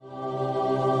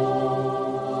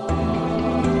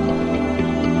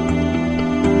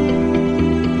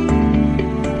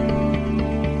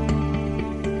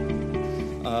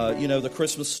the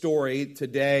Christmas story.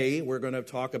 Today, we're going to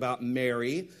talk about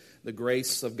Mary, the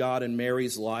grace of God in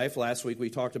Mary's life. Last week, we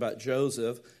talked about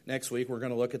Joseph. Next week, we're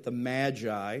going to look at the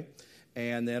Magi.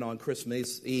 And then on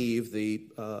Christmas Eve, the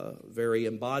very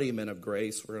embodiment of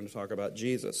grace, we're going to talk about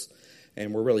Jesus.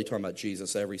 And we're really talking about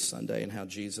Jesus every Sunday and how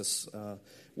Jesus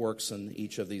works in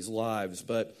each of these lives.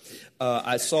 But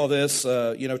I saw this,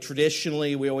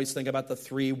 traditionally, we always think about the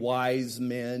three wise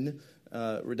men.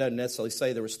 It doesn't necessarily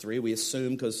say there was three. We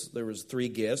assume because there was three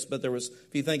gifts. But there was, if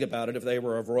you think about it, if they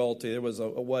were of royalty, there was a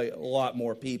lot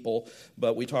more people.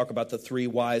 But we talk about the three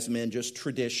wise men just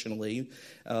traditionally,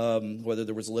 whether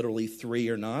there was literally three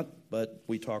or not. But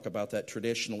we talk about that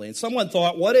traditionally. And someone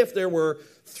thought, what if there were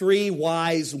three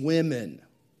wise women?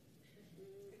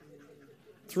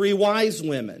 Three wise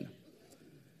women.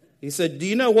 He said, do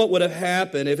you know what would have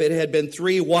happened if it had been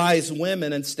three wise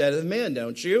women instead of men,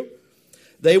 don't you?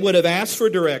 They would have asked for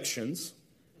directions,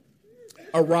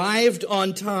 arrived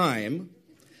on time,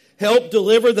 helped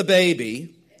deliver the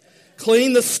baby,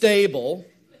 cleaned the stable,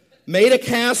 made a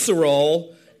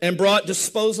casserole, and brought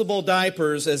disposable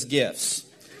diapers as gifts.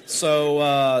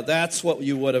 So that's what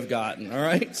you would have gotten, all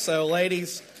right? So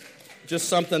ladies, just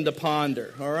something to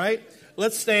ponder, all right?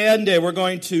 Let's stand and we're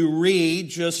going to read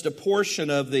just a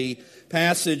portion of the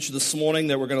passage this morning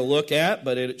that we're going to look at,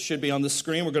 but it should be on the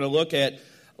screen. We're going to look at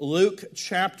Luke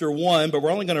chapter 1, but we're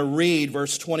only going to read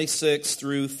verse 26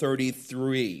 through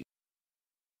 33.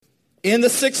 In the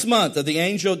 6th month of the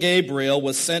angel Gabriel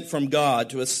was sent from God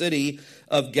to a city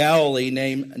of Galilee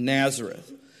named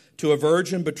Nazareth, to a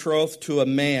virgin betrothed to a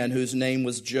man whose name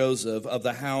was Joseph of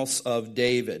the house of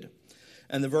David.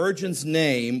 And the virgin's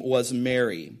name was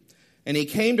Mary. And he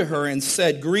came to her and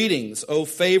said, "Greetings, O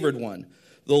favored one,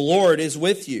 the Lord is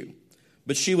with you."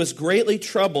 But she was greatly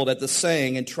troubled at the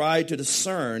saying and tried to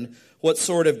discern what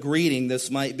sort of greeting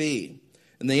this might be.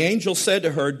 And the angel said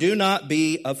to her, "Do not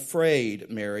be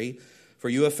afraid, Mary, for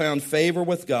you have found favor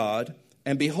with God.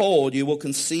 And behold, you will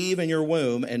conceive in your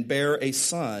womb and bear a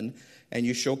son, and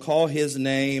you shall call his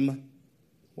name,"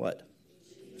 what?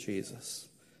 Jesus.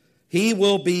 "He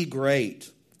will be great,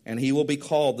 and he will be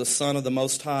called the Son of the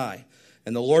Most High.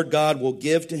 And the Lord God will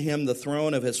give to him the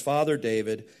throne of his father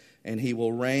David, and he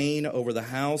will reign over the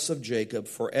house of Jacob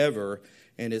forever,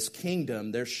 and his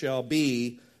kingdom there shall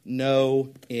be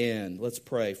no end." Let's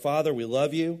pray. Father, we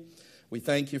love you. We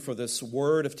thank you for this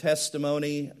word of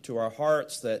testimony to our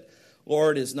hearts that,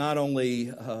 Lord, is not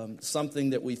only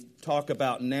something that we talk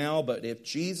about now, but if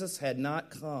Jesus had not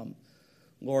come,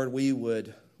 Lord, we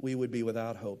would be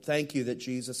without hope. Thank you that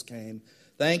Jesus came.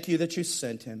 Thank you that you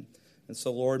sent him. And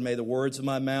so, Lord, may the words of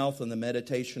my mouth and the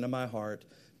meditation of my heart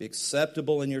be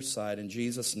acceptable in your sight. In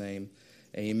Jesus' name,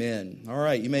 amen. All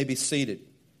right, you may be seated.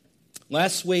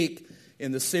 Last week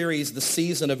in the series, The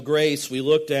Season of Grace, we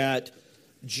looked at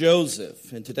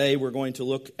Joseph. And today we're going to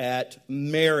look at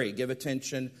Mary. Give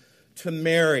attention to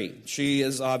Mary. She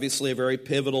is obviously a very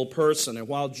pivotal person. And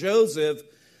while Joseph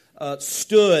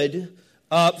stood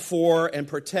up for and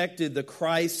protected the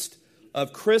Christ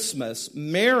of Christmas,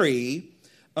 Mary,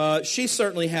 she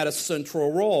certainly had a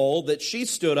central role that she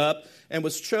stood up and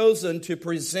was chosen to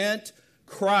present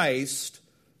Christ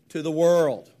to the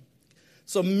world.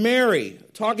 So Mary,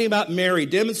 talking about Mary,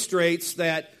 demonstrates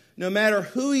that no matter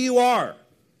who you are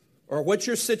or what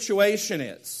your situation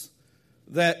is,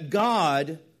 that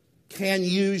God can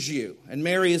use you. And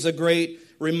Mary is a great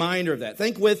reminder of that.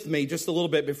 Think with me just a little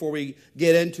bit before we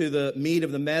get into the meat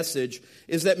of the message,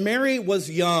 is that Mary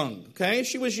was young, okay?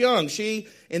 She was young. She,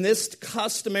 in this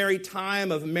customary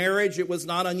time of marriage, it was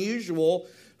not unusual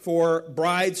for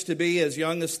brides to be as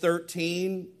young as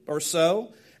 13 or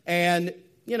so. And,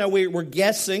 we're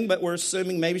guessing, but we're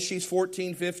assuming maybe she's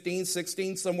 14, 15,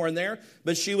 16, somewhere in there.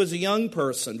 But she was a young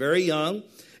person, very young.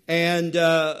 And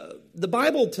the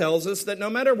Bible tells us that no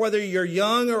matter whether you're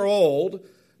young or old,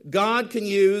 God can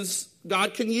use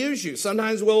you.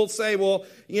 Sometimes we'll say, well,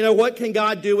 what can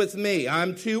God do with me?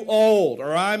 I'm too old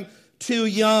or I'm too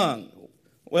young.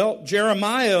 Well,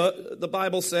 Jeremiah, the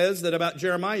Bible says that about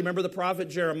Jeremiah. You remember the prophet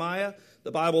Jeremiah?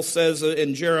 The Bible says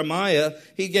in Jeremiah,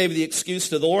 he gave the excuse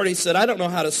to the Lord. He said, "I don't know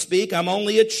how to speak. I'm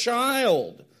only a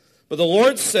child." But the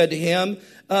Lord said to him,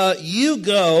 you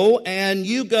go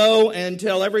and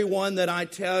tell everyone that I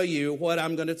tell you what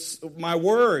my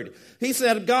word." He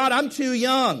said, "God, I'm too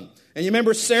young." And you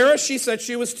remember Sarah? She said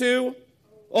she was too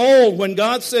old. When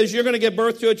God says you're going to give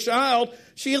birth to a child,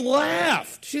 she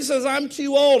laughed. She says, "I'm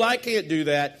too old. I can't do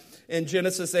that," in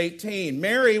Genesis 18.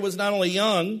 Mary was not only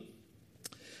young,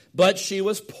 but she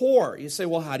was poor. You say,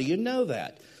 well, how do you know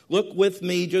that? Look with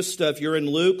me, just if you're in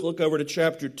Luke, look over to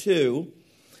chapter 2.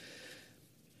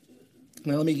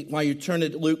 Now, while you turn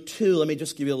to Luke 2, let me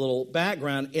just give you a little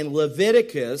background. In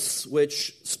Leviticus,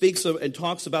 which speaks of and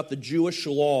talks about the Jewish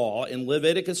law, in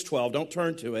Leviticus 12, don't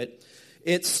turn to it,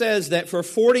 it says that for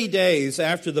 40 days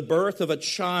after the birth of a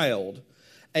child,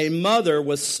 a mother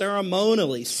was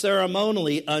ceremonially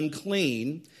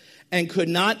unclean and could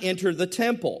not enter the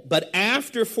temple. But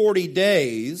after 40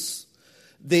 days,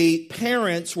 the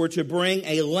parents were to bring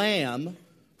a lamb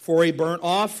for a burnt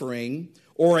offering,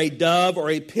 or a dove or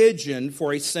a pigeon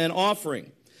for a sin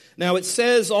offering. Now it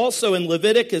says also in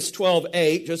Leviticus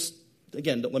 12:8, just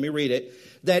again, let me read it,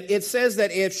 that it says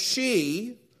that if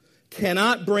she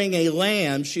cannot bring a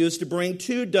lamb, she is to bring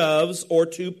 2 doves or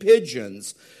 2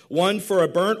 pigeons, one for a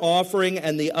burnt offering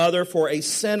and the other for a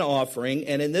sin offering,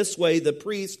 and in this way the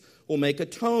priest will make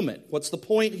atonement. What's the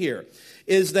point here?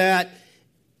 Is that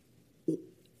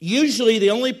usually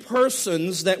the only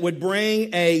persons that would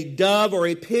bring a dove or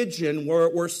a pigeon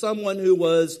were someone who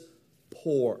was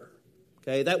poor.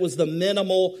 Okay, that was the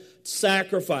minimal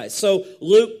sacrifice. So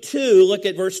Luke 2, look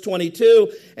at verse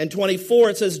 22 and 24.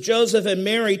 It says, Joseph and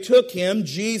Mary took him,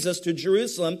 Jesus, to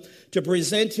Jerusalem to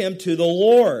present him to the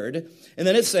Lord. And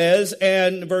then it says,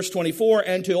 and verse 24,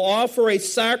 and to offer a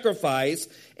sacrifice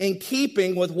in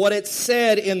keeping with what it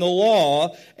said in the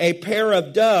law, a pair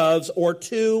of doves or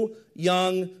 2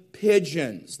 young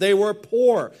pigeons. They were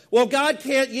poor. Well, God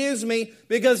can't use me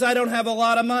because I don't have a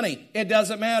lot of money. It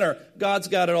doesn't matter. God's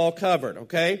got it all covered,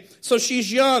 okay? So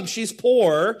she's young, she's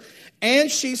poor, and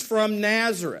she's from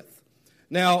Nazareth.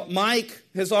 Now, Mike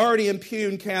has already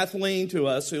impugned Kathleen to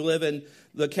us who live in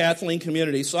the Kathleen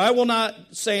community, so I will not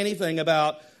say anything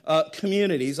about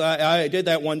communities. I did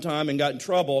that one time and got in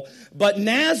trouble. But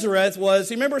Nazareth was,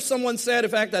 you remember someone said,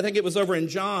 in fact, I think it was over in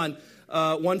John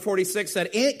 1:46,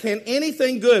 said, can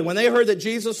anything good, when they heard that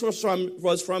Jesus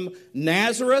was from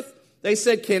Nazareth, they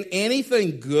said, can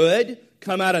anything good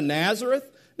come out of Nazareth?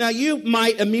 Now, you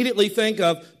might immediately think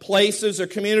of places or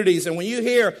communities, and when you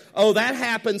hear, oh, that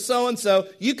happened so-and-so,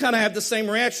 you kind of have the same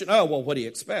reaction. Oh, well, what do you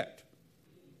expect?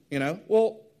 You know,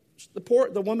 well,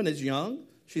 the woman is young,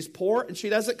 she's poor, and she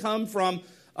doesn't come from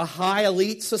a high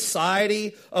elite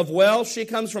society of wealth. She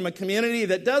comes from a community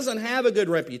that doesn't have a good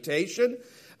reputation.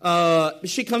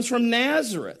 She comes from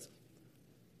Nazareth.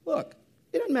 Look,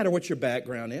 it doesn't matter what your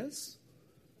background is.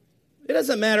 It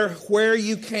doesn't matter where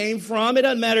you came from. It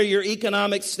doesn't matter your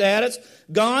economic status.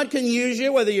 God can use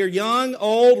you whether you're young,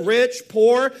 old, rich,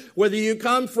 poor, whether you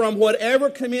come from whatever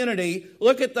community.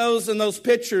 Look at those in those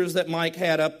pictures that Mike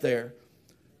had up there.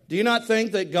 Do you not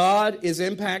think that God is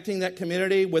impacting that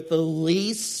community with the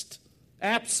least?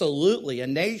 Absolutely. A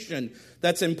nation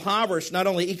that's impoverished not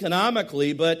only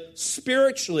economically but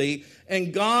spiritually.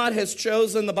 And God has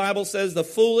chosen, the Bible says, the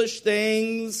foolish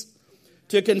things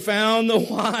to confound the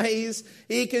wise.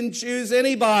 He can choose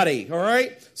anybody, all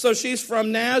right? So she's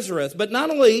from Nazareth. But not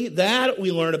only that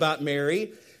we learn about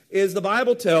Mary is the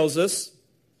Bible tells us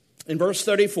in verse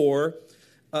 34,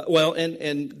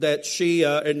 that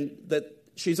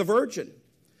she's a virgin.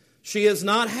 She has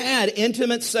not had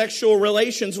intimate sexual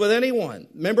relations with anyone.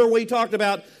 Remember we talked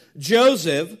about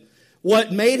Joseph.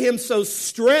 What made him so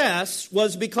stressed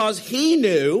was because he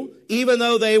knew, even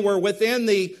though they were within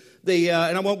the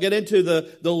and I won't get into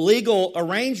the legal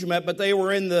arrangement, but they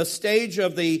were in the stage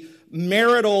of the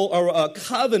marital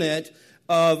covenant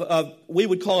of we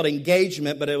would call it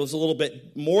engagement, but it was a little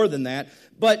bit more than that.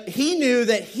 But he knew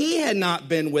that he had not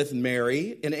been with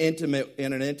Mary in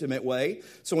an intimate way.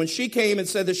 So when she came and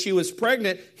said that she was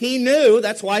pregnant, he knew,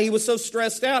 that's why he was so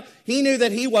stressed out, he knew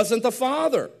that he wasn't the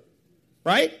father,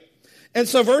 right? And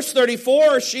so verse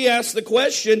 34, she asked the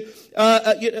question,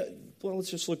 well, let's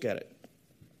just look at it.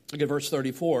 Look at verse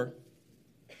 34.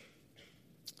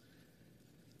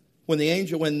 When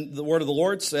the word of the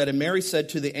Lord said, and Mary said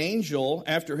to the angel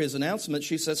after his announcement,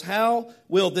 she says, how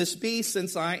will this be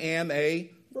since I am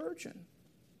a virgin?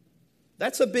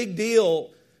 That's a big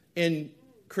deal in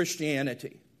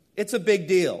Christianity. It's a big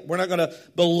deal. We're not going to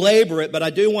belabor it, but I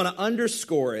do want to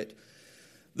underscore it,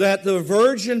 that the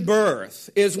virgin birth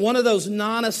is one of those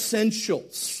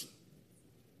non-essentials.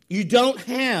 You don't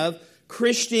have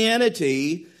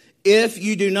Christianity if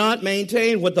you do not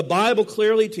maintain what the Bible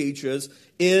clearly teaches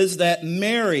is that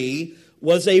Mary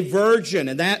was a virgin.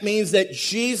 And that means that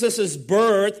Jesus'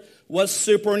 birth was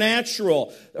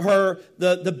supernatural.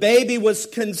 The baby was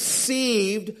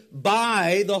conceived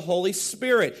by the Holy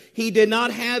Spirit. He did not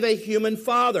have a human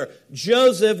father.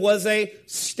 Joseph was a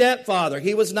stepfather.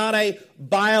 He was not a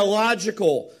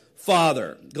biological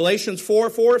father. Galatians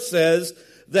 4:4 says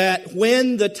that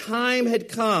when the time had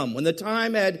come, when the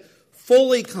time had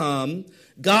fully come,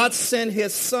 God sent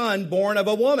his son born of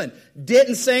a woman.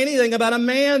 Didn't say anything about a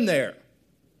man there.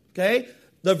 Okay?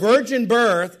 The virgin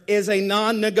birth is a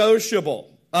non-negotiable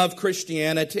of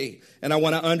Christianity. And I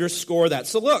want to underscore that.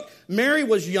 So look, Mary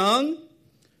was young.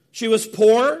 She was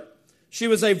poor. She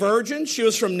was a virgin. She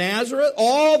was from Nazareth.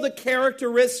 All the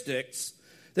characteristics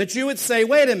that you would say,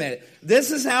 wait a minute,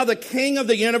 this is how the King of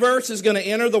the universe is going to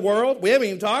enter the world? We haven't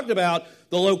even talked about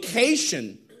the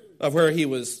location of where he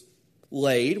was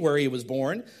laid, where he was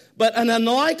born, but an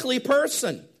unlikely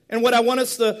person. And what I want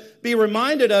us to be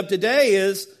reminded of today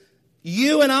is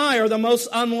you and I are the most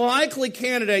unlikely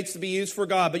candidates to be used for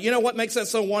God. But you know what makes that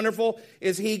so wonderful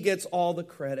is he gets all the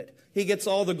credit. He gets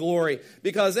all the glory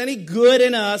because any good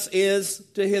in us is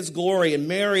to his glory. And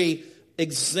Mary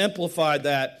exemplified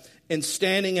that in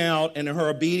standing out in her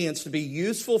obedience to be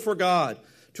useful for God,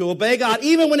 to obey God,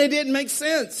 even when it didn't make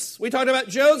sense. We talked about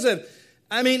Joseph.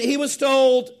 I mean, he was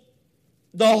told,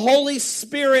 the Holy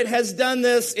Spirit has done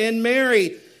this in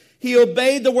Mary. He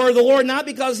obeyed the word of the Lord, not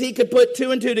because he could put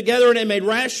two and two together and it made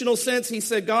rational sense. He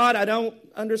said, God, I don't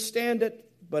understand it,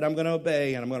 but I'm going to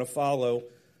obey and I'm going to follow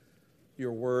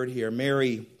your word here.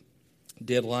 Mary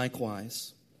did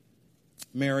likewise.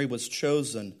 Mary was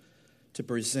chosen to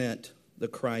present the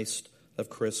Christ of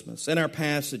Christmas. In our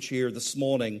passage here this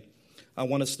morning, I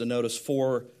want us to notice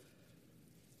four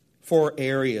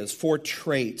areas, four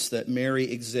traits that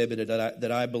Mary exhibited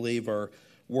that I believe are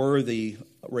worthy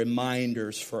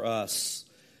reminders for us.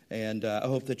 And I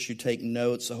hope that you take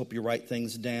notes. I hope you write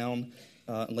things down.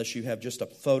 Unless you have just a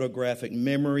photographic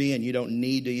memory and you don't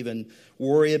need to even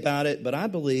worry about it. But I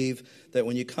believe that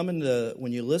when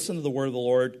you listen to the word of the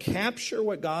Lord, capture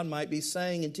what God might be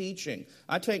saying and teaching.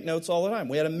 I take notes all the time.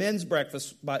 We had a men's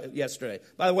breakfast yesterday.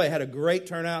 By the way, had a great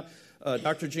turnout.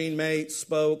 Dr. Gene May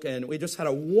spoke, and we just had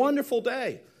a wonderful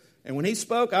day. And when he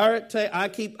spoke,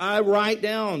 I write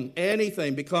down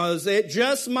anything because it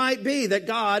just might be that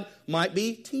God might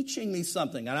be teaching me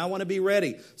something, and I want to be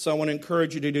ready. So I want to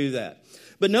encourage you to do that.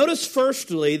 But notice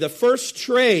firstly, the first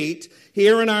trait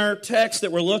here in our text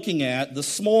that we're looking at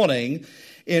this morning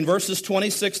in verses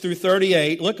 26 through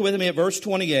 38. Look with me at verse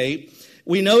 28.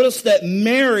 We notice that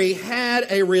Mary had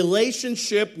a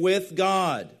relationship with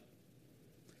God.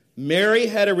 Mary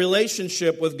had a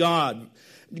relationship with God.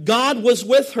 God was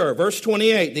with her. Verse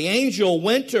 28, the angel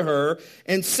went to her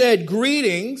and said,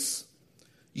 "Greetings,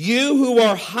 you who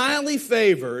are highly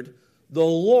favored, the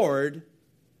Lord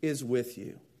is with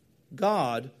you."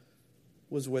 God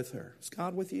was with her. Is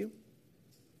God with you?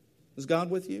 Is God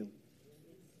with you?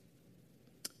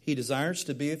 He desires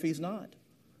to be if he's not.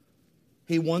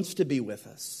 He wants to be with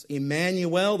us.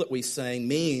 Emmanuel that we sang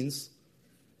means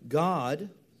God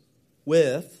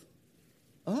with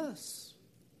us.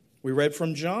 We read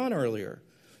from John earlier.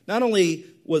 Not only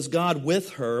was God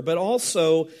with her, but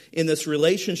also in this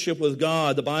relationship with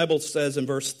God, the Bible says in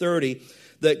verse 30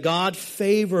 that God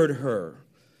favored her.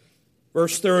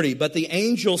 Verse 30, but the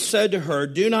angel said to her,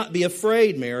 "Do not be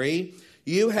afraid, Mary.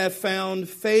 You have found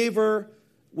favor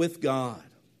with God."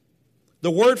 The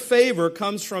word favor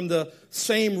comes from the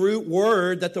same root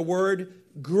word that the word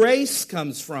grace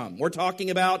comes from. We're talking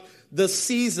about the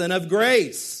season of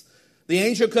grace. The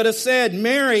angel could have said,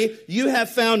 "Mary, you have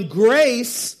found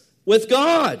grace with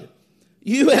God.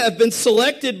 You have been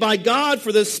selected by God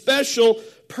for this special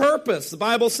purpose." The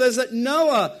Bible says that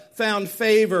Noah found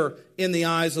favor in the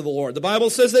eyes of the Lord. The Bible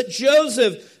says that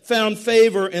Joseph found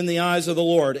favor in the eyes of the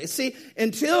Lord. See,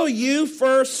 until we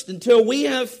first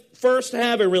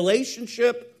have a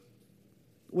relationship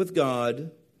with God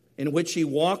in which he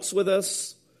walks with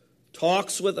us,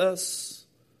 talks with us,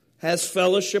 has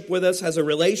fellowship with us, has a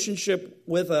relationship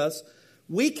with us,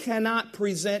 we cannot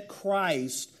present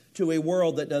Christ to a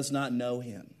world that does not know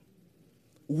him.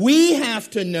 We have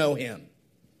to know him.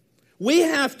 We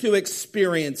have to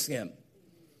experience him.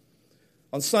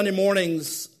 On Sunday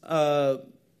mornings,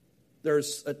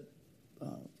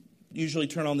 usually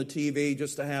turn on the TV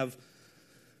just to have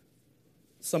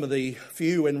some of the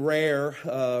few and rare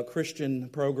Christian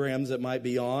programs that might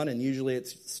be on, and usually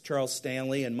it's Charles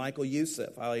Stanley and Michael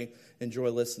Youssef. I enjoy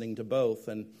listening to both,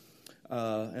 and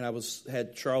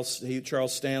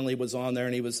Charles Stanley was on there,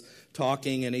 and he was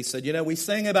talking, and he said, we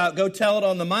sing about go tell it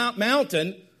on the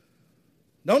mountain.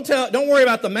 Don't worry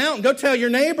about the mountain. Go tell your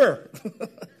neighbor.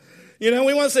 We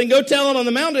want to sing, go tell it on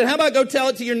the mountain. How about go tell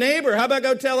it to your neighbor? How about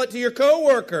go tell it to your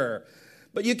coworker?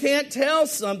 But you can't tell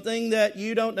something that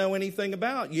you don't know anything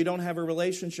about. You don't have a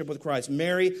relationship with Christ.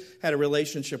 Mary had a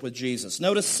relationship with Jesus.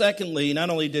 Notice, secondly, not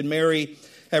only did Mary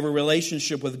have a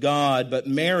relationship with God, but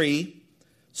Mary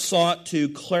sought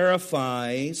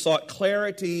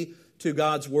clarity to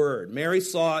God's word. Mary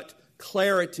sought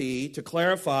clarity to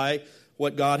clarify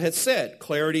what God had said.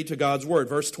 Clarity to God's word.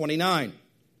 Verse 29.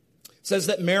 It says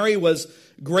that Mary was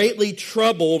greatly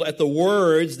troubled at the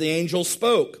words the angel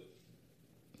spoke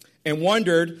and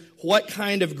wondered what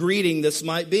kind of greeting this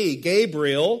might be.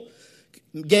 Gabriel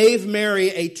gave Mary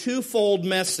a twofold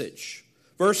message.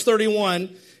 Verse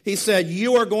 31, he said,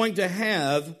 "You are going to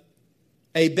have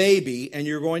a baby, and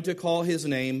you're going to call his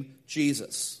name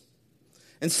Jesus."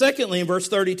 And secondly, in verse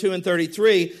 32 and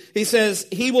 33, he says,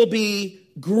 "He will be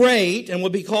great and will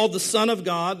be called the Son of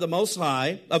God, the Most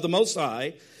High,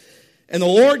 and the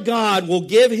Lord God will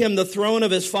give him the throne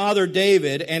of his father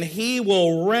David, and he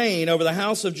will reign over the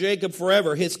house of Jacob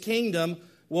forever. His kingdom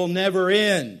will never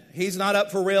end." He's not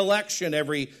up for re-election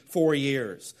every 4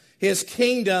 years. His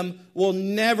kingdom will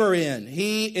never end.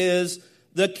 He is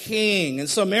the king. And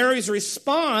so Mary's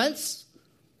response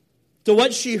to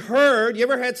what she heard, you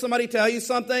ever had somebody tell you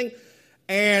something,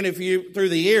 and if you, through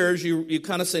the years, you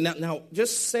kind of say, now,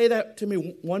 just say that to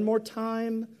me one more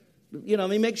time. Let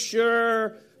me make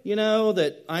sure,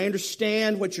 that I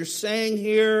understand what you're saying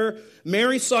here.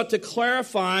 Mary sought to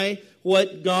clarify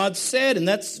what God said, and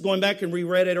that's going back and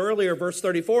reread it earlier, verse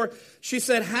 34. She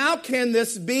said, "How can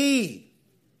this be?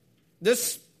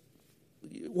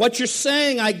 What you're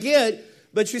saying, I get."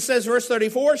 But she says, verse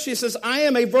 34, she says, "I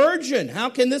am a virgin. How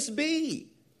can this be?"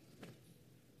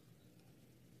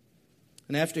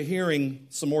 And after hearing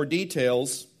some more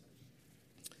details,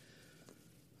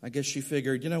 I guess she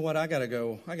figured, you know what, I got to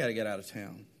get out of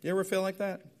town. You ever feel like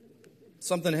that?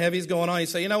 Something heavy's going on. You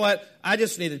say, you know what, I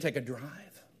just need to take a drive.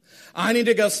 I need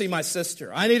to go see my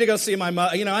sister. I need to go see my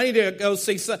mother. I need to go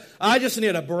see, I just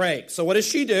need a break. So what does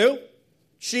she do?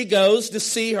 She goes to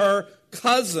see her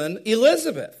cousin,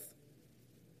 Elizabeth.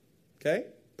 Okay,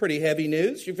 pretty heavy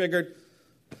news. She figured,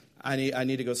 I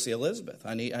need to go see Elizabeth.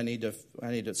 I need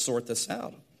to sort this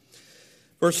out.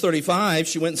 Verse 35,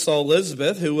 she went and saw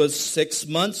Elizabeth, who was 6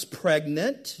 months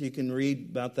pregnant. You can read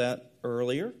about that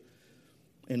earlier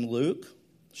in Luke.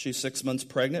 She's 6 months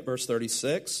pregnant, verse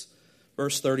 36.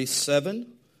 Verse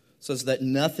 37 says that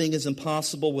nothing is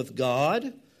impossible with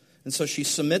God. And so she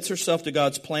submits herself to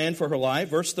God's plan for her life.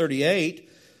 Verse 38,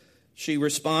 she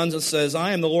responds and says,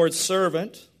 "I am the Lord's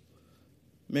servant."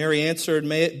 Mary answered,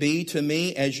 "May it be to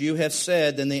me as you have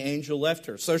said." Then the angel left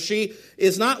her. So she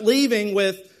is not leaving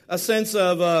with a sense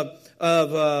of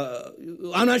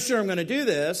I'm not sure I'm going to do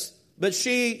this. But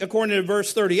she, according to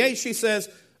verse 38, she says,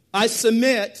 "I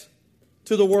submit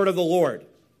to the word of the Lord."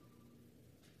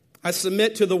 I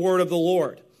submit to the word of the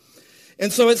Lord.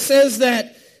 And so it says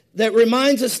that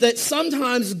reminds us that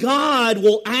sometimes God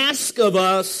will ask of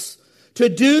us to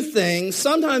do things.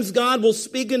 Sometimes God will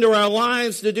speak into our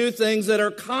lives to do things that are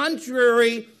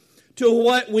contrary to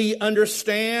what we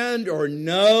understand or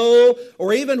know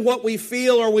or even what we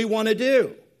feel or we want to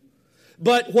do.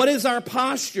 But what is our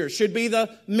posture? Should be the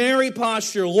Mary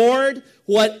posture. Lord,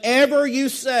 whatever you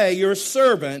say, your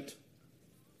servant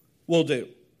will do.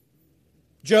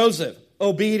 Joseph,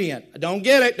 obedient. I don't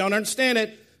get it, don't understand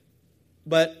it,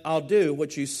 but I'll do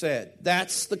what you said.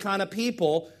 That's the kind of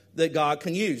people that God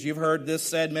can use. You've heard this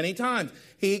said many times.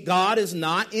 God is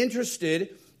not interested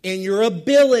in your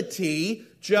ability,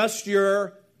 just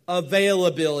your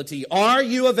availability. Are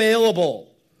you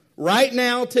available? Right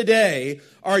now, today,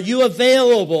 are you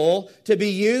available to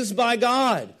be used by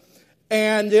God?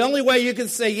 And the only way you can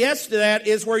say yes to that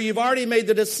is where you've already made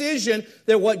the decision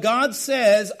that what God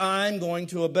says, I'm going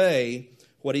to obey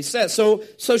what he says. So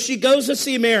she goes to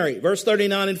see Mary, verse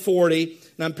 39 and 40,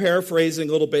 and I'm paraphrasing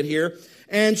a little bit here.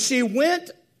 And she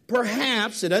went,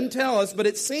 perhaps, it doesn't tell us, but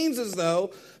it seems as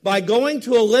though by going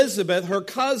to Elizabeth, her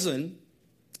cousin,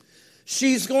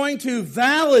 she's going to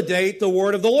validate the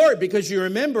word of the Lord. Because you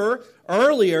remember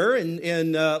earlier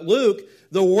in Luke,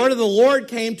 the word of the Lord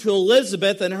came to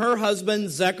Elizabeth and her husband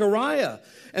Zechariah.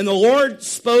 And the Lord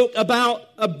spoke about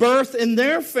a birth in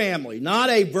their family, not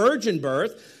a virgin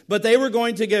birth, but they were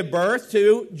going to give birth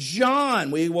to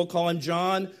John. We will call him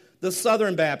John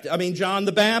John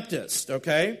the Baptist,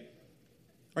 okay?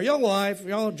 Are y'all alive? Are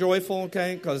y'all joyful,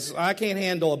 okay? Because I can't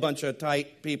handle a bunch of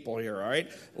tight people here, all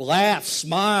right? Laugh,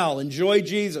 smile, enjoy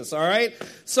Jesus, all right?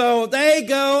 So they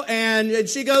go, and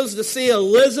she goes to see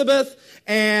Elizabeth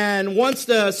and wants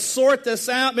to sort this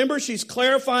out. Remember, she's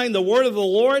clarifying the word of the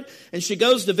Lord, and she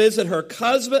goes to visit her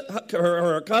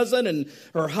cousin and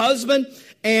her husband.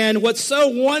 And what's so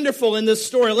wonderful in this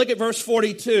story, look at verse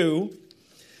 42,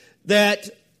 that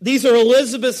these are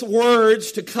Elizabeth's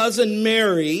words to cousin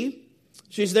Mary.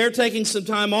 She's there taking some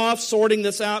time off, sorting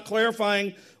this out,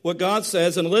 clarifying what God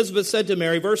says. And Elizabeth said to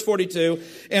Mary, verse 42,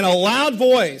 in a loud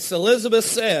voice, Elizabeth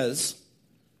says,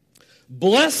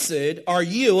 "Blessed are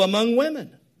you among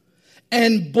women,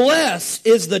 and blessed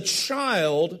is the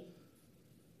child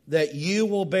that you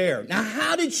will bear. Now,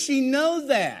 how did she know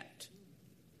that?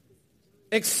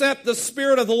 Except the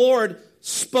Spirit of the Lord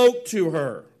spoke to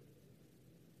her.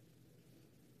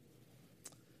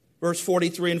 Verse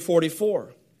 43 and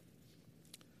 44.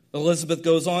 Elizabeth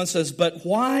goes on and says, but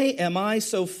why am I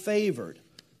so favored?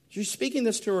 She's speaking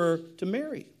this to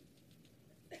Mary.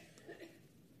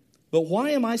 But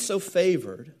why am I so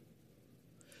favored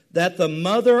that the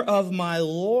mother of my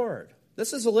Lord,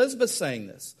 this is Elizabeth saying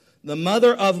this, the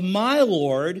mother of my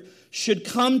Lord should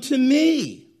come to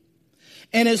me?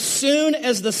 And as soon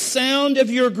as the sound of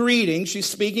your greeting, she's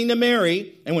speaking to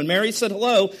Mary, and when Mary said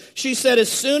hello, she said,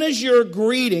 as soon as your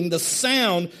greeting, the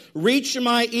sound, reached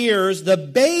my ears, the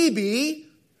baby,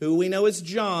 who we know as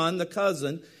John, the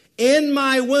cousin, in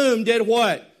my womb did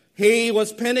what? He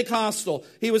was Pentecostal.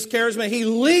 He was charismatic. He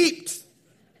leaped.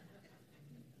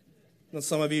 Now,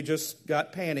 some of you just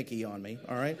got panicky on me,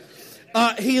 all right?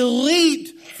 He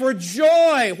leaped for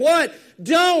joy. What?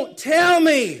 Don't tell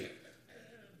me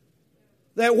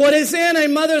that what is in a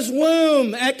mother's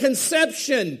womb at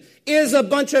conception is a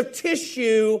bunch of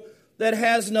tissue that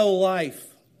has no life.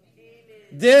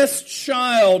 This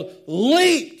child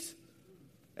leaped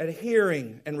at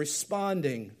hearing and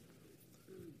responding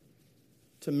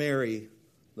to Mary,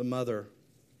 the mother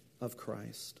of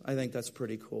Christ. I think that's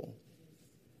pretty cool.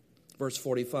 Verse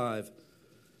 45,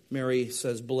 Mary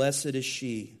says, blessed is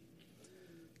she,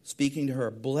 speaking to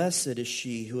her, blessed is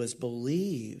she who has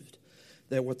believed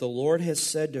that what the Lord has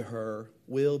said to her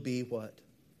will be what?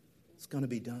 It's going to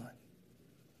be done.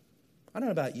 I don't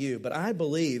know about you, but I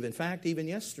believe, in fact, even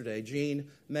yesterday, Gene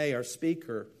May, our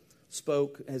speaker,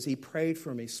 spoke, as he prayed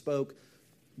for me, spoke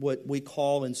what we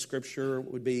call in Scripture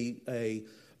would be a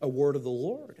word of the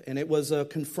Lord. And it was a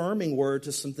confirming word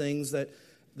to some things that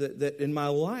in my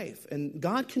life. And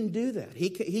God can do that. He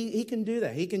can do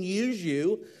that. He can use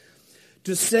you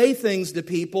to say things to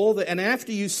people, and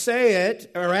after you say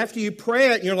it, or after you pray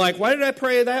it, and you're like, why did I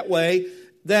pray that way?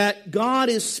 That God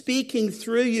is speaking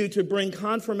through you to bring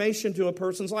confirmation to a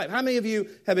person's life. How many of you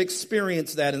have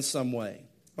experienced that in some way?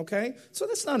 Okay? So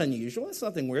that's not unusual. That's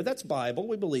nothing weird. That's Bible.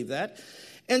 We believe that.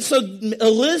 And so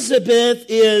Elizabeth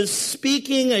is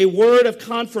speaking a word of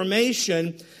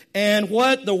confirmation, and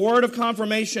what the word of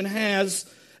confirmation has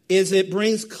is it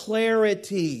brings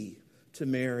clarity to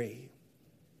Mary.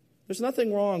 There's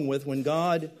nothing wrong with when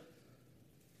God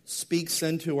speaks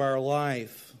into our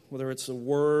life, whether it's a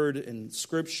word in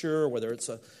Scripture, whether it's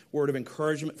a word of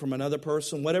encouragement from another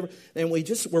person, whatever, and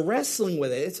we're wrestling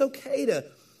with it. It's okay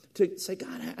to say,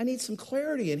 God, I need some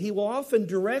clarity, and He will often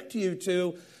direct you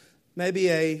to maybe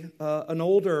an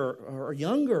older or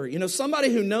younger,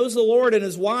 somebody who knows the Lord and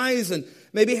is wise and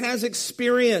maybe has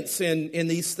experience in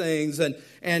these things,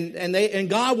 and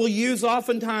God will use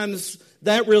oftentimes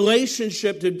that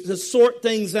relationship to sort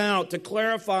things out, to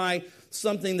clarify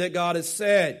something that God has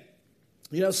said.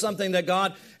 Something that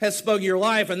God has spoken your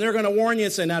life, and they're going to warn you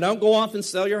and say, now don't go off and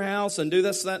sell your house and do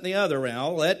this, that, and the other. Now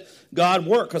let God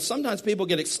work. Because sometimes people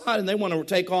get excited and they want to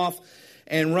take off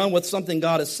and run with something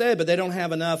God has said, but they don't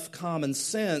have enough common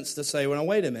sense to say, well,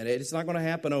 wait a minute, it's not going to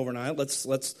happen overnight.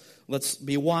 Let's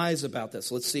be wise about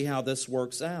this. Let's see how this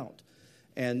works out.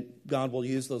 And God will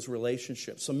use those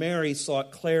relationships. So Mary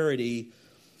sought clarity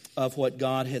of what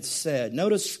God had said.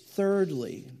 Notice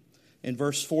thirdly, in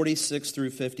verse 46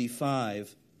 through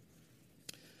 55,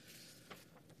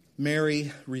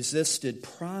 Mary resisted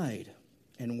pride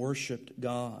and worshiped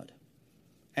God.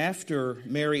 After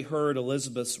Mary heard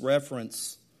Elizabeth's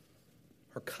reference,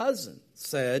 her cousin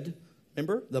said,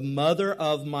 remember, the mother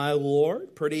of my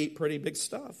Lord, pretty big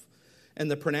stuff. And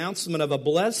the pronouncement of a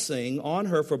blessing on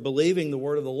her for believing the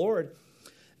word of the Lord.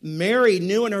 Mary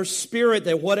knew in her spirit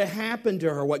that what had happened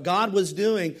to her, what God was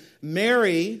doing,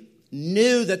 Mary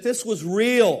knew that this was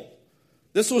real.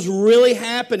 This was really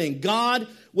happening. God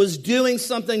was doing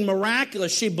something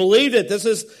miraculous. She believed it. This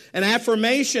is an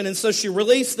affirmation. And so she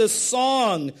released this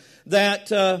song that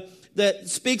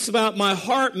speaks about my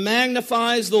heart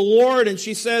magnifies the Lord. And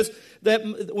she says that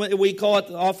we call it,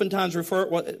 oftentimes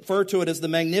refer to it as the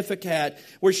Magnificat,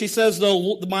 where she says,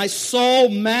 my soul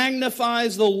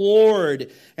magnifies the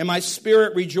Lord, and my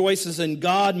spirit rejoices in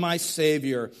God my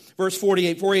Savior. Verse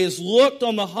 48, for He has looked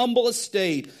on the humble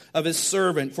estate of His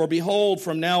servant. For behold,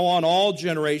 from now on all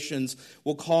generations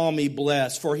will call me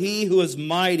blessed. For He who is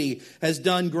mighty has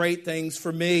done great things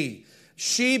for me.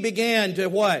 She began to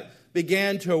what?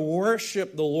 Began to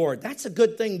worship the Lord. That's a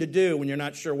good thing to do when you're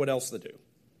not sure what else to do.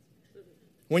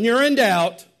 When you're in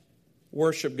doubt,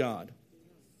 worship God.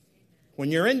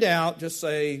 When you're in doubt, just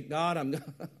say, God,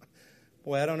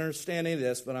 boy, I don't understand any of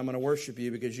this, but I'm going to worship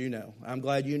you because you know. I'm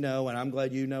glad you know, and I'm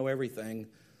glad you know everything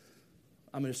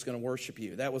I'm just going to worship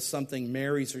you. That was something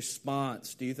Mary's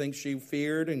response. Do you think she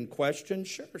feared and questioned?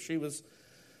 Sure, she was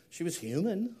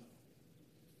human,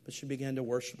 but she began to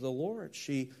worship the Lord.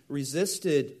 She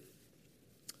resisted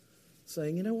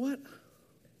saying, you know what?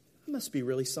 I must be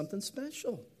really something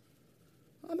special.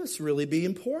 I must really be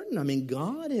important. I mean,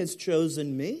 God has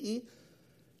chosen me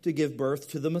to give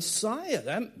birth to the Messiah.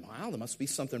 There must be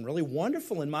something really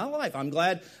wonderful in my life. I'm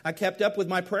glad I kept up with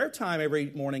my prayer time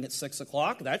every morning at 6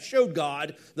 o'clock. That showed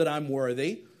God that I'm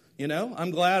worthy. You know,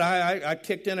 I'm glad I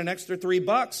kicked in an extra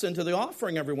 $3 into the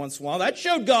offering every once in a while. That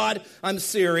showed God I'm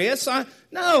serious.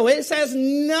 No, it has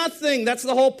nothing. That's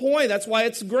the whole point. That's why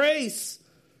it's grace.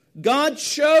 God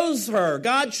chose her.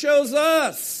 God chose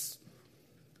us.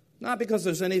 Not because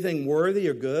there's anything worthy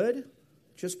or good,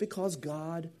 just because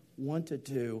God wanted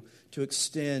to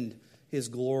extend His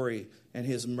glory and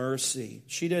His mercy.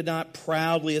 She did not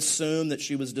proudly assume that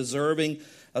she was deserving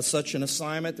of such an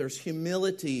assignment. There's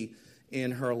humility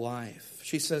in her life.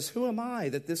 She says, who am I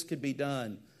that this could be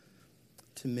done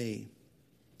to me?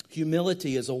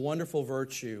 Humility is a wonderful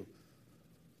virtue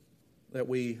that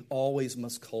we always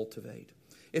must cultivate.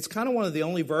 It's kind of one of the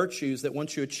only virtues that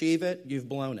once you achieve it, you've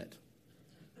blown it.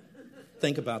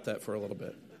 Think about that for a little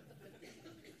bit.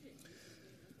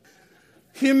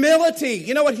 Humility.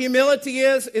 You know what humility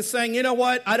is? It's saying, you know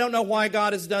what? I don't know why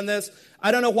God has done this.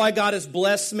 I don't know why God has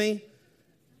blessed me.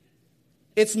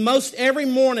 It's most every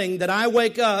morning that I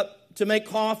wake up to make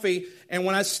coffee, and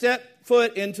when I step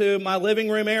foot into my living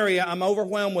room area, I'm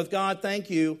overwhelmed with God. Thank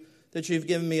you that you've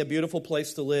given me a beautiful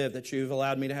place to live, that you've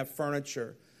allowed me to have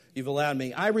furniture. You've allowed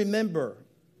me. I remember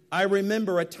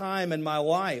a time in my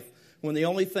life when the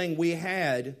only thing we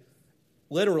had,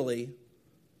 literally,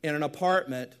 in an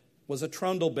apartment was a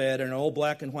trundle bed and an old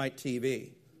black and white TV.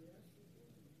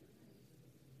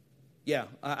 Yeah,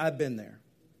 I've been there.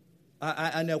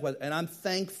 I know what, and I'm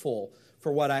thankful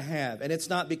for what I have. And it's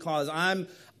not because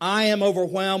I am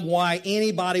overwhelmed why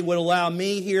anybody would allow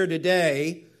me here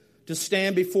today to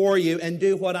stand before you and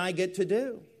do what I get to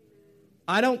do.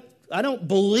 I don't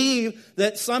believe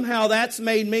that somehow that's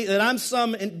made me, that I'm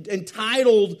some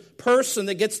entitled person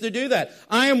that gets to do that.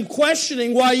 I am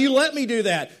questioning why you let me do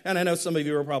that. And I know some of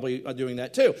you are probably doing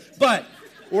that too. But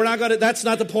that's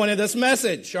not the point of this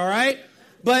message, all right?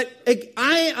 But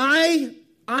I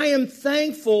am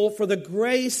thankful for the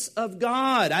grace of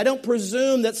God. I don't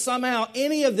presume that somehow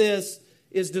any of this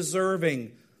is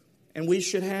deserving. And we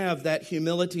should have that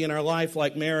humility in our life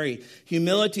like Mary.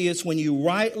 Humility is when you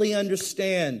rightly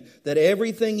understand that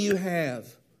everything you have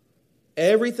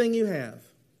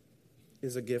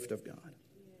is a gift of God.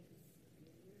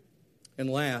 And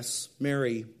last,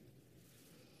 Mary,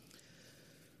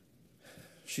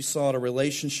 she sought a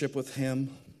relationship with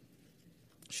Him.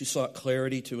 She sought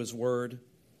clarity to His word.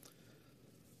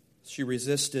 She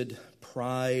resisted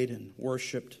pride and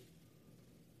worshiped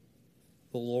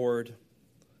the Lord.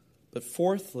 But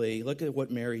fourthly, look at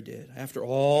what Mary did. After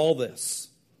all this,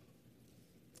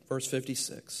 verse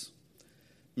 56,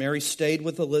 Mary stayed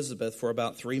with Elizabeth for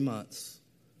about 3 months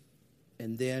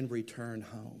and then returned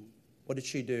home. What did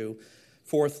she do?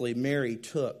 Fourthly, Mary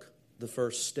took the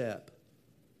first step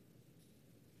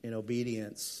in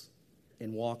obedience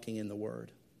in walking in the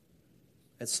Word.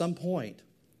 At some point,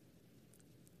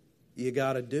 you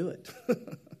got to do it.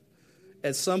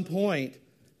 At some point,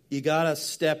 you got to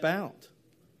step out.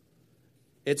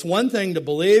 It's one thing to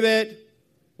believe it.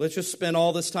 Let's just spend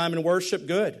all this time in worship.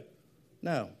 Good.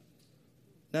 No.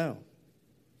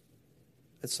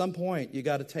 At some point, you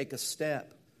got to take a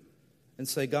step and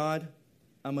say, God,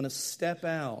 I'm going to step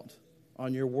out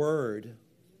on your word.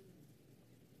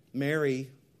 Mary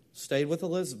stayed with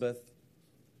Elizabeth,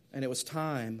 and it was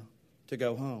time to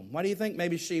go home. Why do you think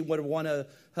maybe she would want to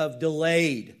have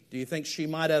delayed? Do you think she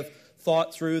might have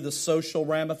thought through the social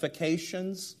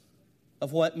ramifications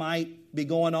of what might be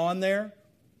going on there?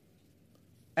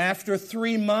 After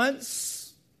 3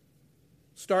 months,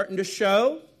 starting to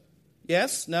show?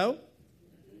 Yes? No?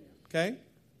 Okay.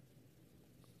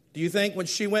 Do you think when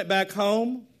she went back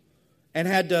home and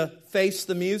had to face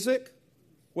the music,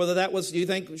 do you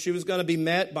think she was going to be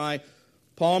met by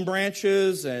palm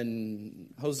branches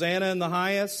and Hosanna in the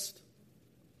highest?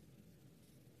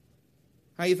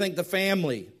 How do you think the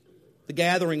family, the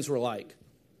gatherings were like?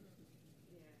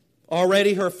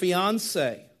 Already her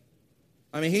fiance.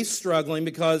 He's struggling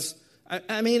because,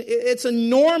 it's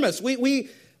enormous. We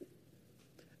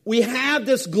have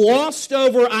this glossed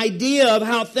over idea of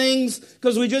how things,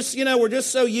 because we're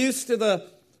just so used to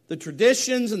the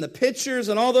traditions and the pictures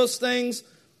and all those things.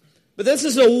 But this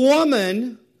is a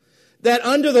woman that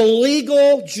under the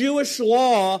legal Jewish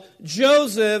law,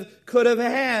 Joseph could have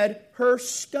had her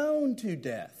stoned to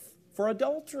death. for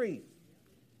adultery.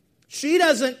 She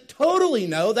doesn't totally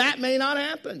know that may not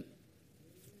happen.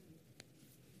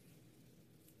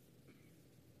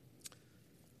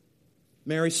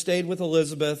 Mary stayed with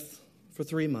Elizabeth for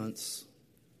 3 months.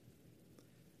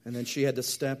 And then she had to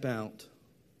step out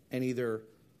and either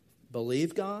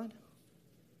believe God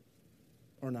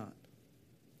or not.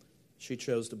 She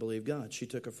chose to believe God. She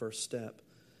took a first step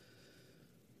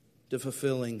to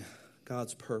fulfilling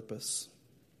God's purpose.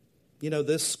 You know,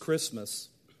 this Christmas,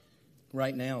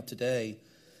 right now, today,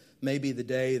 may be the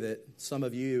day that some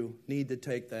of you need to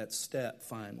take that step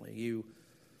finally.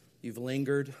 You've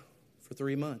lingered for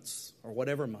 3 months or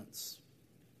whatever months.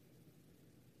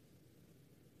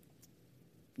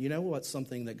 You know what's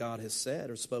something that God has said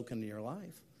or spoken in your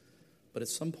life. But at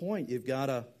some point, you got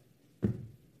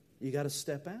to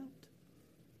step out.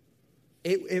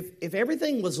 If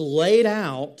everything was laid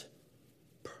out,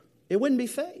 it wouldn't be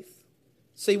faith.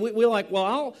 See, we're like,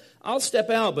 well, I'll step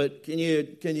out, but can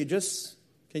you just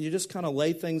kind of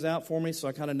lay things out for me so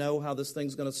I kind of know how this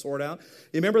thing's going to sort out?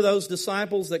 You remember those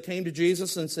disciples that came to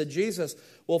Jesus and said, Jesus,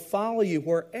 we'll follow you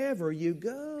wherever you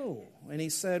go. And he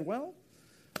said, well,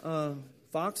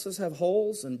 foxes have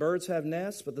holes and birds have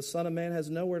nests, but the Son of Man has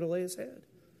nowhere to lay his head.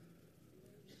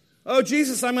 Oh,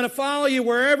 Jesus, I'm going to follow you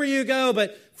wherever you go,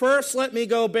 but first let me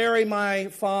go bury my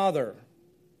father.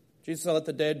 Jesus said, let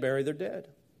the dead bury their dead.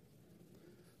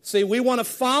 See, we want to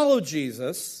follow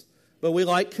Jesus, but we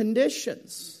like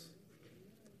conditions.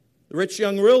 The rich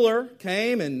young ruler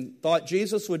came and thought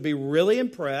Jesus would be really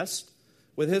impressed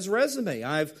with his resume.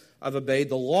 I've obeyed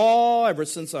the law ever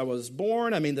since I was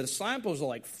born. I mean, the disciples are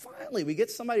like, finally, we get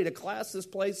somebody to class this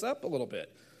place up a little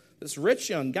bit. This rich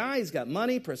young guy, he's got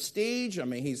money, prestige. I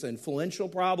mean, he's influential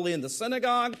probably in the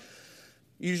synagogue.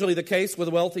 Usually the case with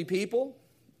wealthy people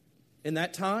in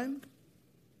that time.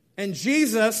 And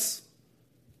Jesus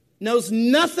knows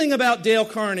nothing about Dale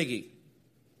Carnegie.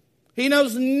 He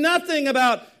knows nothing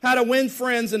about how to win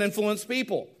friends and influence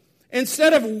people.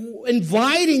 Instead of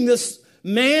inviting this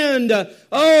man to,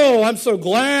 oh, I'm so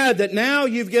glad that now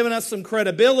you've given us some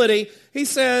credibility, he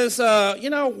says,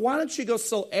 why don't you go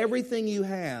sell everything you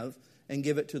have and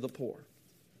give it to the poor?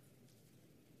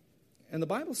 And the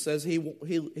Bible says he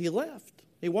left.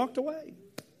 He walked away.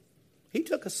 He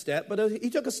took a step, but he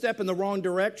took a step in the wrong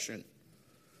direction.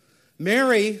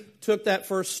 Mary took that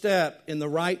first step in the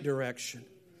right direction.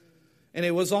 And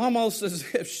it was almost as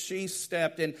if she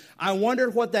stepped in. I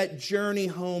wondered what that journey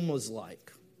home was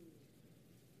like.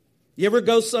 You ever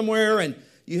go somewhere and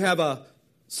you have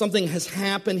something has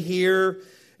happened here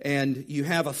and you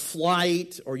have a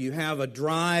flight or you have a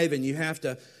drive and you have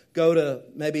to go to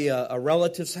maybe a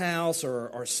relative's house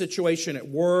or a situation at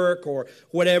work or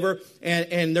whatever,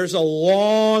 and there's a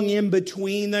long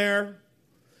in-between there.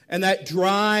 And that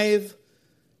drive,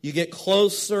 you get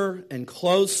closer and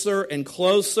closer and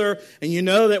closer. And you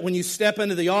know that when you step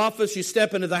into the office, you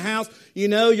step into the house, you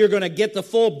know you're going to get the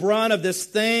full brunt of this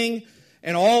thing.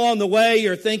 And all on the way,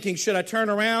 you're thinking, should I turn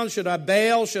around? Should I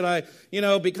bail? Should I,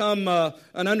 become an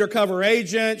undercover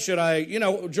agent? Should I,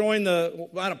 join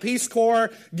the Peace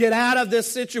Corps? Get out of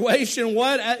this situation?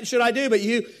 What should I do? But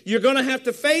you're going to have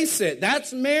to face it.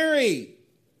 That's Mary.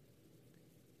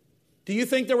 Do you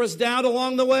think there was doubt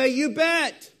along the way? You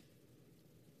bet.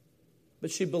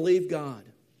 But she believed God.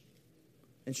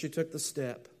 And she took the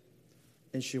step.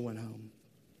 And she went home.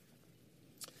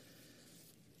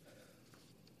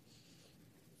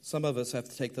 Some of us have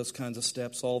to take those kinds of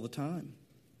steps all the time.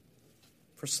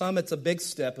 For some, it's a big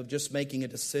step of just making a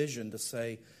decision to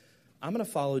say, I'm going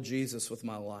to follow Jesus with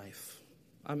my life.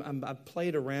 I've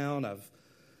played around.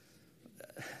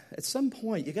 At some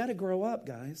point, you got to grow up,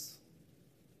 guys.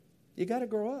 You got to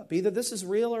grow up. Either this is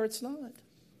real or it's not.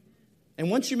 And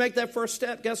once you make that first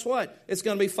step, guess what? It's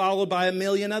going to be followed by a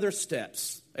million other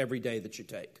steps every day that you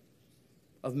take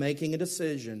of making a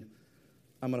decision.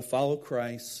 I'm going to follow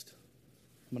Christ.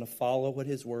 I'm going to follow what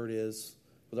His Word is.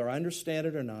 Whether I understand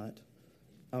it or not,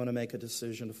 I'm going to make a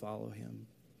decision to follow Him.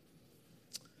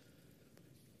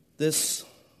 This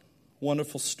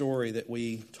wonderful story that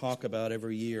we talk about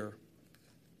every year,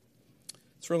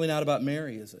 it's really not about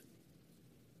Mary, is it?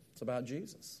 It's about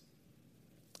Jesus.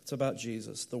 It's about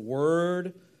Jesus. The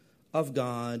Word of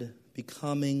God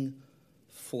becoming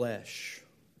flesh.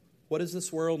 What does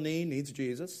this world need? Needs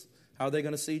Jesus. How are they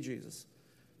going to see Jesus?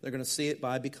 They're going to see it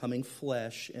by becoming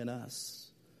flesh in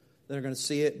us. They're going to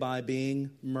see it by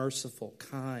being merciful,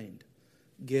 kind,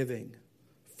 giving,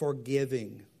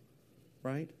 forgiving,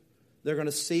 right? They're going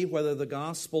to see whether the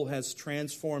gospel has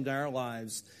transformed our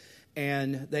lives.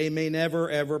 And they may never,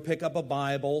 ever pick up a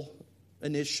Bible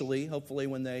initially, hopefully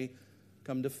when they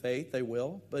come to faith, they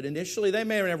will. But initially, they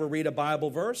may never read a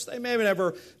Bible verse. They may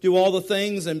never do all the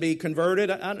things and be converted.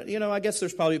 I guess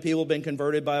there's probably people who have been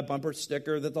converted by a bumper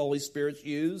sticker that the Holy Spirit's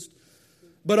used.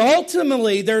 But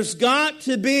ultimately, there's got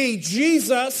to be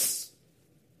Jesus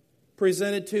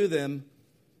presented to them.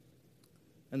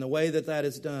 And the way that that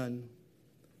is done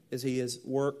is He has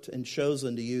worked and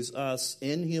chosen to use us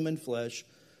in human flesh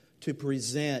to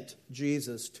present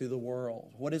Jesus to the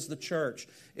world. What is the church?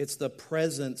 It's the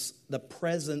presence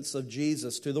of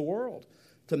Jesus to the world.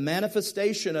 The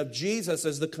manifestation of Jesus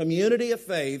as the community of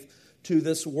faith to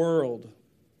this world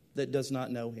that does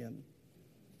not know Him.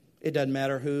 It doesn't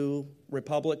matter who,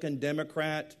 Republican,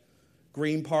 Democrat,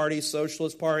 Green Party,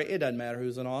 Socialist Party, it doesn't matter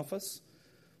who's in office.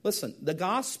 Listen, the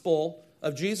gospel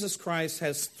of Jesus Christ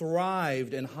has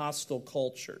thrived in hostile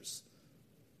cultures.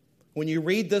 When you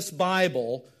read this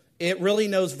Bible, it really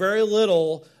knows very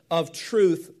little of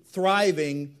truth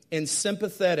thriving in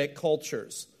sympathetic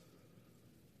cultures.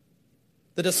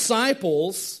 The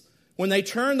disciples, when they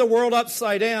turned the world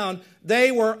upside down,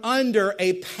 they were under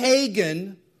a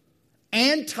pagan,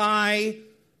 anti-God,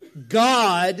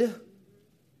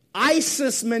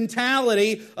 ISIS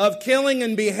mentality of killing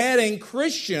and beheading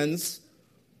Christians.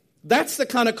 That's the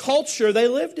kind of culture they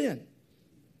lived in.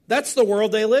 That's the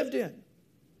world they lived in.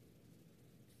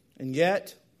 And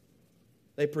yet,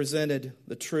 they presented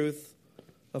the truth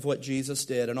of what Jesus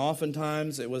did. And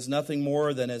oftentimes, it was nothing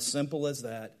more than as simple as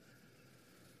that.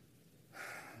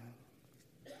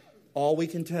 All we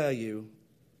can tell you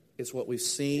is what we've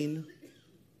seen,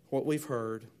 what we've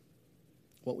heard,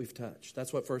 what we've touched.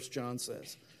 That's what 1 John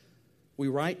says. I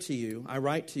write to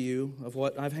you of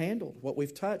what I've handled, what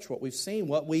we've touched, what we've seen,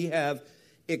 what we have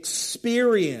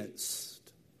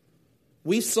experienced.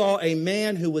 We saw a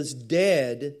man who was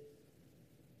dead.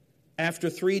 After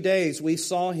 3 days, we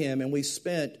saw him and we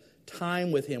spent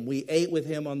time with him. We ate with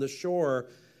him on the shore.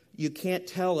 You can't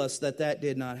tell us that that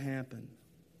did not happen.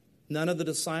 None of the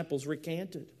disciples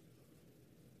recanted.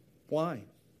 Why?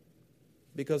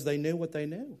 Because they knew what they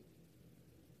knew.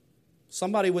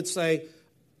 Somebody would say,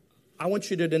 I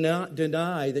want you to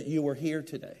deny that you were here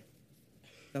today.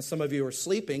 Now, some of you are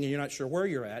sleeping and you're not sure where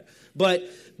you're at. But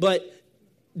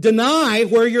deny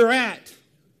where you're at.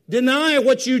 Deny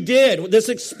what you did, this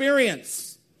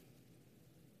experience.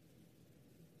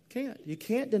 You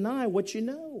can't deny what you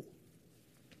know.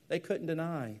 They couldn't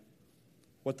deny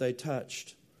what they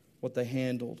touched, what they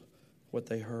handled, what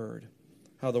they heard,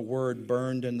 how the word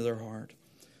burned into their heart.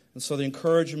 And so the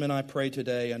encouragement I pray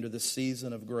today under this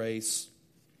season of grace,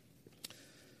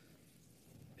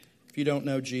 if you don't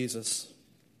know Jesus,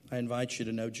 I invite you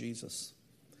to know Jesus.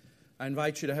 I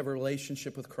invite you to have a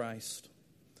relationship with Christ.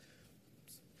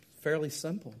 Fairly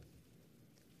simple.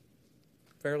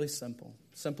 Fairly simple.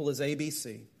 Simple as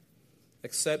ABC.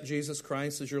 Accept Jesus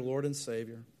Christ as your Lord and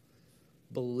Savior.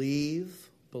 Believe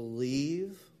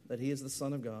that He is the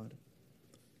Son of God.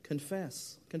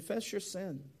 Confess your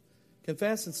sin.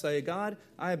 Confess and say, God,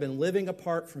 I have been living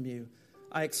apart from you.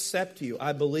 I accept you.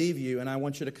 I believe you. And I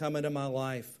want you to come into my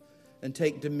life and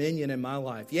take dominion in my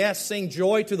life. Yes, sing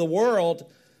joy to the world.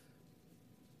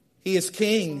 He is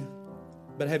King.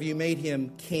 But have you made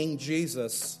Him King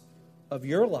Jesus of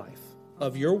your life,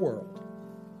 of your world?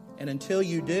 And until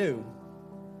you do,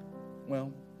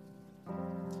 well,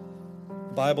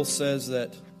 the Bible says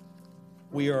that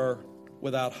we are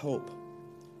without hope.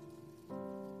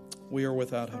 We are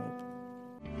without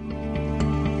hope.